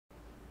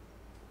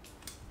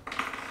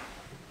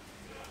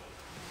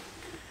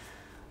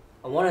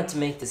wanted to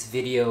make this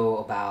video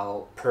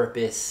about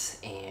purpose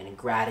and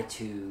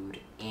gratitude,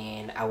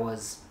 and I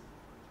was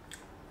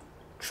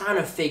trying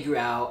to figure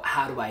out,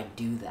 how do I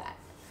do that?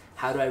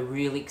 How do I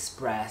really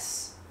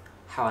express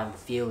how I'm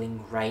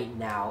feeling right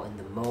now in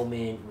the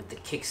moment with the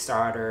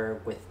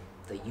Kickstarter, with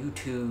the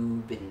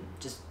YouTube, and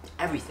just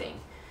everything.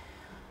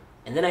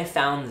 And then I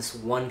found this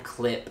one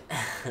clip.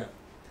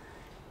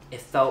 It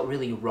felt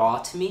really raw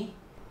to me.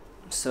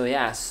 So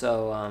yeah,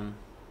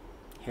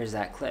 here's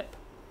that clip.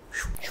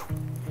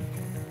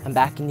 I'm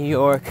back in New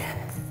York.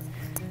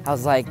 I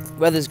was like,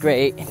 weather's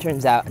great. It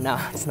turns out, no,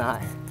 it's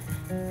not.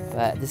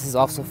 But this is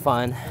also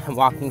fun. I'm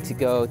walking to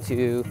go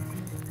to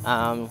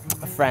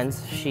a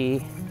friend's.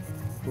 She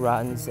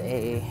runs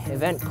a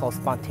event called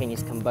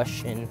Spontaneous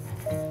Combustion.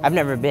 I've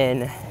never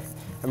been.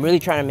 I'm really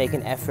trying to make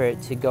an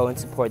effort to go and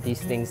support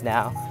these things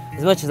now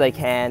as much as I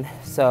can.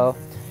 So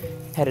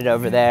headed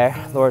over there.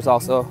 Laura's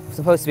also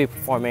supposed to be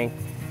performing.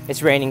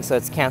 It's raining, so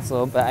it's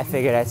canceled, but I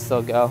figured I'd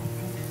still go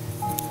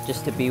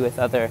just to be with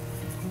other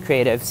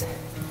creatives.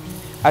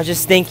 I was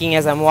just thinking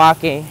as I'm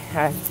walking,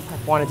 I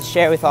wanted to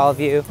share with all of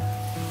you.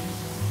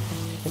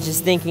 I was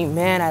just thinking,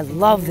 man, I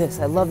love this.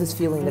 I love this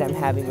feeling that I'm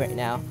having right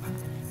now.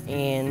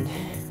 And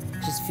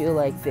just feel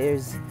like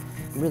I'm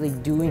really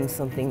doing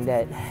something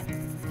that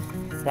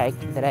I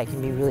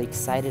can be really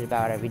excited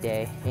about every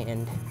day.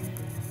 And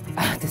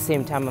at the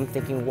same time, I'm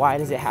thinking, why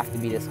does it have to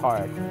be this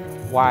hard?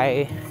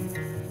 Why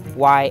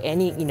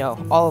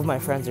all of my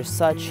friends are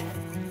such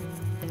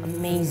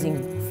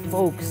amazing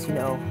folks,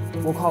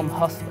 we'll call them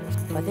hustlers,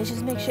 but they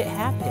just make shit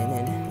happen,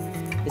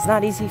 and it's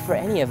not easy for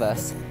any of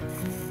us.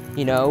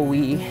 In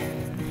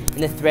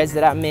the threads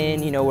that I'm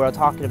in, we're all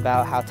talking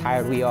about how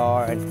tired we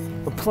are,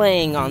 and we're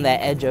playing on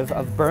that edge of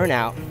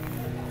burnout.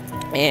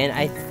 And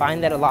I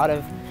find that a lot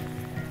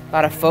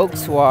of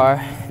folks who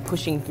are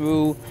pushing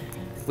through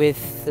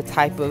with the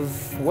type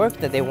of work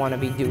that they want to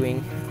be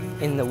doing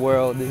in the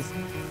world,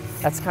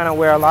 that's kind of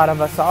where a lot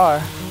of us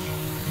are.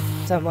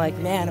 So I'm like,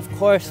 man, of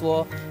course,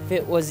 well, if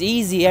it was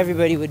easy,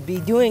 everybody would be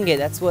doing it.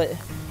 That's what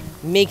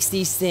makes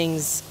these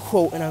things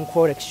quote and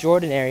unquote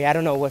extraordinary. I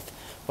don't know what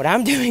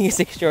I'm doing is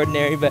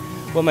extraordinary, but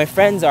what my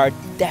friends are,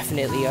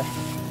 definitely,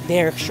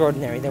 they're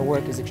extraordinary. Their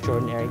work is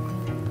extraordinary.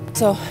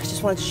 So I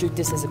just wanted to shoot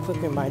this as a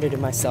quick reminder to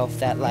myself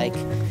that, like,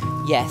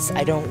 yes,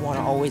 I don't want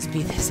to always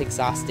be this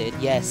exhausted.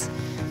 Yes,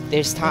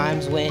 there's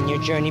times when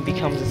your journey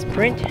becomes a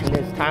sprint, and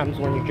there's times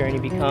when your journey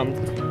becomes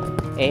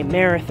a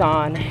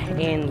marathon.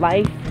 In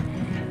life,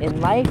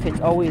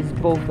 it's always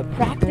both a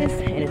practice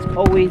and it's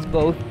always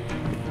both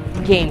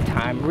game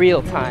time,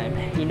 real time,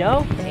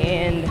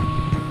 And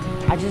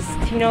I just,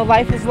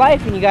 life is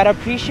life, and you gotta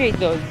appreciate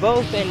those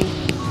both and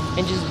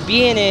just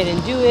be in it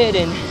and do it.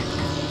 And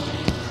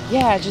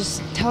yeah,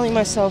 just telling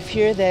myself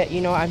here that,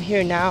 I'm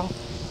here now.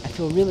 I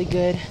feel really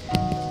good.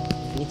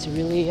 I need to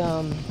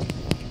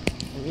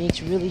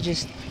really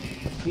just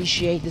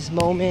appreciate this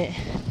moment,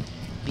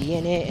 be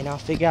in it, and I'll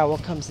figure out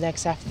what comes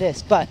next after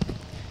this. But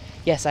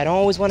yes, I don't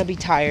always want to be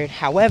tired.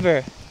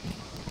 However,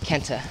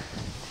 Kenta,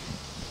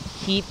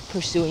 keep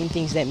pursuing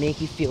things that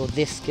make you feel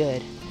this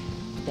good,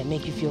 that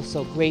make you feel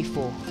so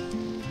grateful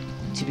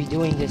to be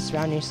doing this.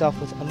 Surround yourself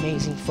with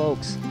amazing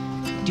folks.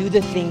 Do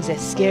the things that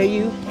scare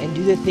you and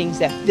do the things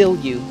that fill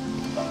you.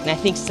 And I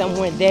think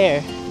somewhere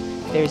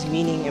there's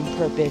meaning and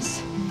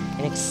purpose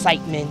and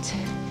excitement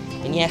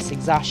and, yes,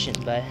 exhaustion,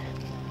 but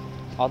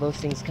all those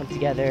things come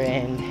together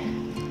and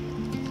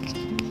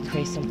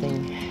create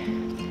something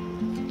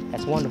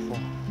that's wonderful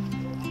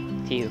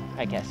to you,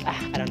 I guess.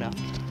 I don't know.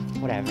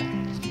 Whatever.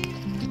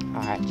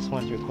 Alright, just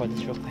wanted to record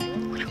this real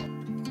quick.